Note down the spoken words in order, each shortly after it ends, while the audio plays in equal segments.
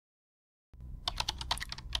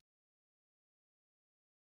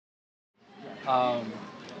um,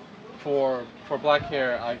 for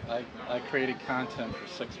BlackHair, I created content for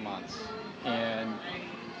 6 months, and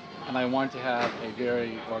I wanted to have a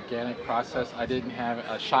very organic process. I didn't have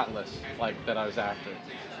a shot list like that I was after.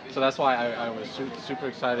 So that's why I was super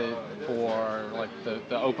excited for like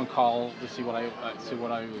the open call to see what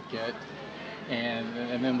I would get,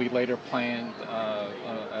 and then we later planned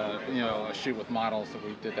a shoot with models that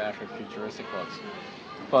we did after futuristic looks.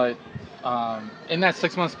 But in that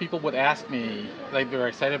 6 months, people would ask me, like, they were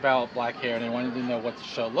excited about BlackHair and they wanted to know what the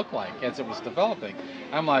show looked like as it was developing.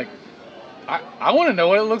 I'm like, I want to know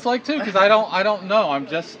what it looks like too, because I don't know. I'm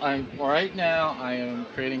right now I am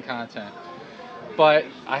creating content, but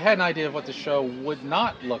I had an idea of what the show would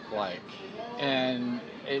not look like, and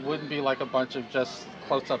it wouldn't be like a bunch of just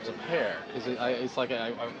close-ups of hair, because it's like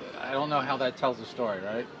I don't know how that tells the story,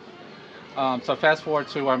 right? So fast forward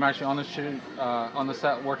to I'm actually on the shoot, on the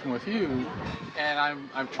set working with you, and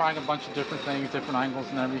I'm trying a bunch of different things, different angles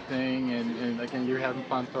and everything, and again you're having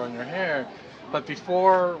fun throwing your hair. But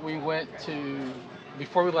before we left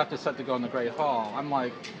the set to go in the Great Hall, I'm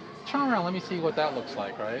like, turn around, let me see what that looks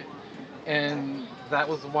like, right? And that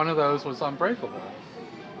was one of those was Unbreakable.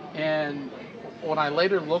 And when I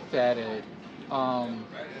later looked at it, um,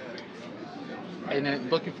 and then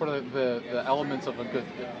looking for the elements of a good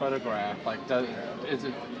photograph, like does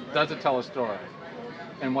it tell a story?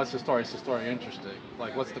 And what's the story? Is the story interesting?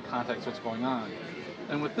 Like what's the context? What's going on?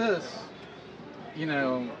 And with this,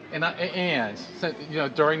 and so,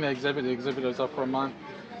 during the exhibit was up for a month.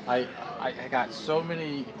 I I got so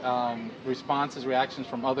many responses, reactions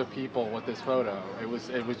from other people with this photo. It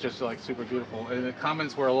was just like super beautiful, and the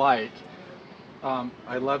comments were like,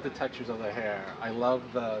 I love the textures of the hair. I love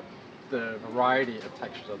the variety of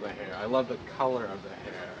textures of the hair. I love the color of the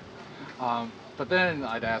hair. But then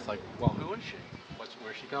I'd ask like, well, who is she?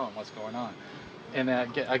 Where's she going? What's going on? And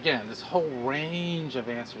again, this whole range of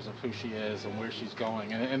answers of who she is and where she's going,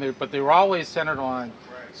 but they were always centered on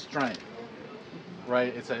strength,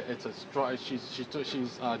 right? She's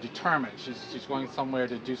determined. She's going somewhere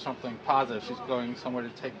to do something positive. She's going somewhere to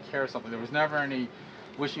take care of something. There was never any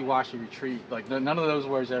wishy-washy retreat. Like none of those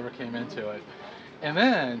words ever came into it. And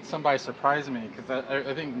then somebody surprised me because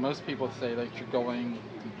I think most people say that you're going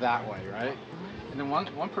that way, right? And then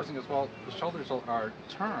one person goes, well, the shoulders are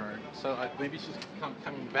turned, so maybe she's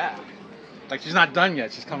coming back. Like she's not done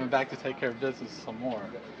yet. She's coming back to take care of business some more.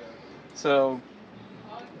 So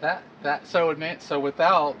so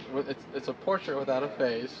it's a portrait without a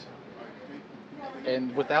face,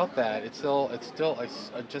 and without that, it's still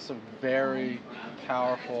just a very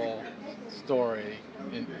powerful story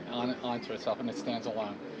onto itself, and it stands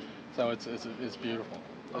alone. So it's beautiful.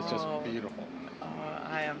 It's just Oh, beautiful.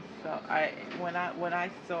 I am so I when I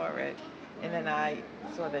saw it, and then I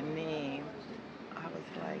saw the name, I was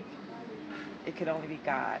like, it could only be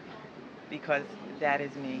God, because that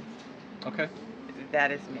is me. Okay.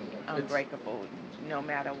 That is me, It's unbreakable. No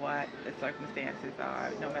matter what the circumstances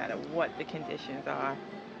are, no matter what the conditions are,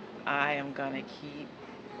 I am gonna keep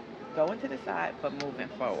going to the side but moving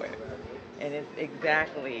forward. And it's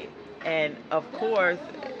exactly, and of course,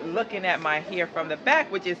 looking at my hair from the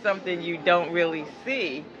back, which is something you don't really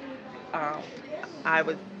see. um, I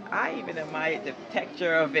was I even admired the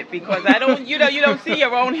texture of it, because I don't you don't see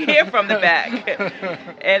your own hair from the back.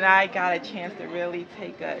 And I got a chance to really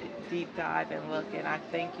take a deep dive and look, and I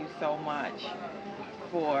thank you so much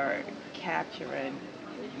for capturing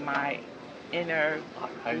my inner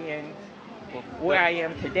I being, well where that I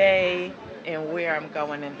am today and where I'm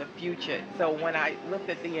going in the future. So when I looked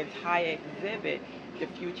at the entire exhibit, the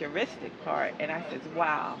futuristic part, and I said,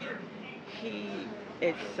 wow, he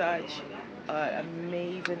is such an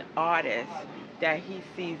amazing artist that he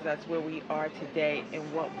sees us where we are today and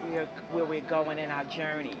where we're going in our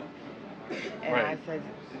journey. And right. I said,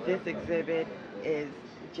 this exhibit is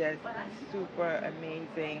just super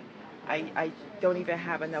amazing. I don't even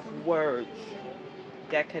have enough words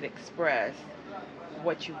that could express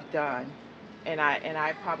what you've done. And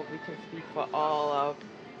I probably can speak for all of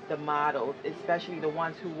the models, especially the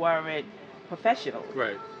ones who weren't professionals,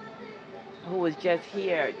 Right. who was just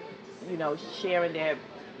here, sharing their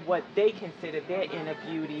what they consider their inner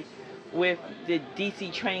beauty with the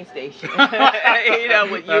DC train station,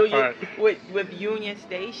 with That Union, part. with Union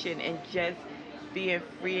Station, and just being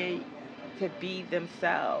free to be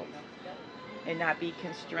themselves and not be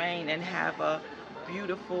constrained, and have a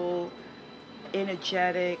beautiful,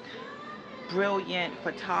 energetic, brilliant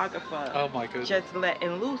photographer Oh my goodness. just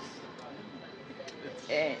letting loose, It's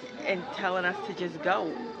and, and telling us to just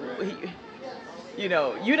go. You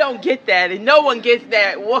don't get that, and no one gets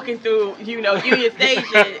that walking through, Union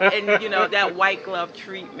Station, and that white glove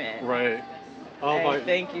treatment. right. Oh And my.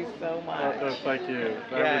 thank you so Oh, much. no, thank you.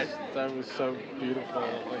 Yes. That was so beautiful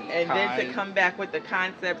and And then to kind. come back with the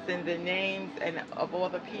concepts and the names and of all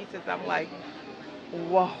the pieces, I'm like,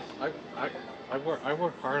 whoa. I, I, I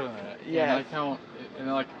work hard on it, and Yes. I don't.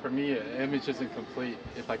 And like for me, an image isn't complete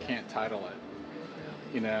if I can't title it.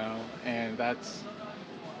 You know, and that's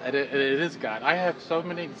it is God. I have so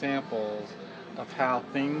many examples of how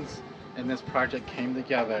things in this project came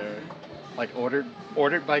together, like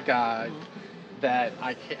ordered by God, Mhm. that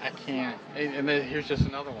I can't. And then here's just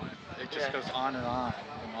another one. It just Yes. goes on and on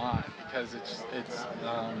and on because it's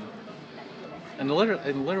and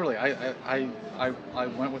literally I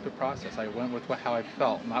went with the process. I went with how I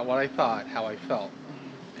felt, not what I thought, how I felt,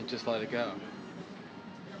 Mhm. and just let it go.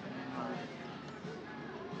 Wow.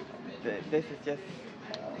 This is just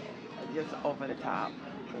over the top,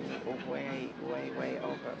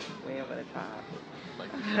 way over the top.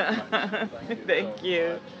 Thank you so much. Thank you Thank so you,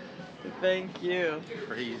 much. thank you,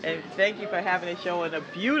 Crazy. and thank you for having a show in a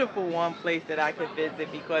beautiful one place that I could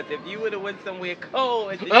visit. Because if you would have went somewhere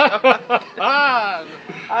cold at the show,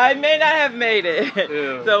 I may not have made it.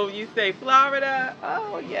 Yeah. So you say Florida?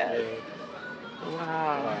 Oh yes. Yeah.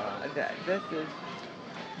 Wow. Wow.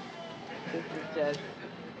 This is just.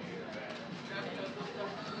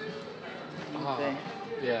 Let me Oh, see.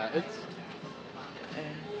 yeah. It's Uh,